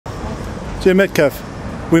Jay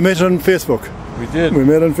Metcalf. We met on Facebook. We did. We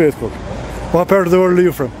met on Facebook. What part of the world are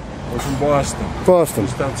you from? We're from Boston. Boston.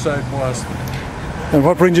 Just outside Boston. And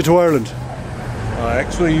what brings you to Ireland?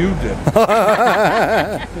 Actually, you did.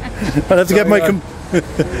 I'll have to get my... I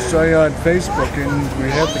saw you on Facebook, and we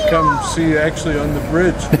had to come see you actually on the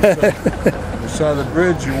bridge. We saw the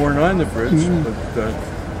bridge. You weren't on the bridge, but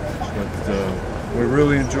we're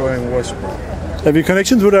really enjoying Westbrook. Have you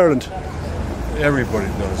connections with Ireland? Everybody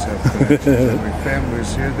does have connections. Every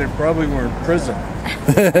family's here. They probably were in prison.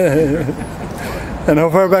 And how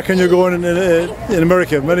far back can you go in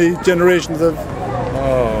America? Many generations of...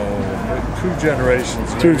 Oh, 2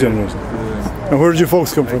 generations. 2 generations. And where did your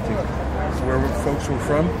folks come from? Where folks were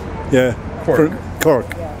from? Yeah. Cork.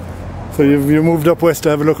 Cork. So you moved up west to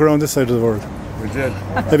have a look around this side of the world. We did.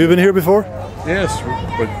 Have you been here before? Yes,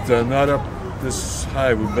 but not up this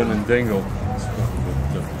high. We've been in Dingle.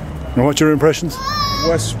 And what's your impressions?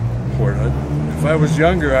 Westport. If I was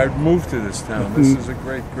younger, I'd move to this town. This is a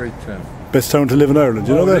great, great town. Best town to live in Ireland,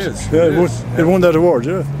 you know that? It is. Yeah, it won that award,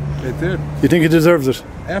 yeah? It did. You think it deserves it?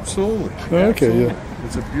 Absolutely. Okay, Absolutely. yeah.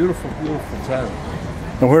 It's a beautiful, beautiful town.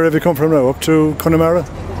 And where have you come from now? Up to Connemara?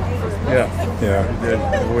 Yeah. Yeah. We did.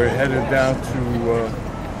 We're headed down to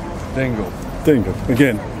Dingle. Dingle,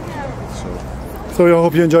 again. So I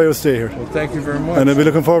hope you enjoy your stay here. Well, thank you very much. And I'll be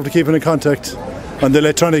looking forward to keeping in contact on the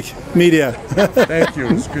electronic media. Thank you.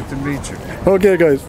 It's good to meet you. Okay, guys.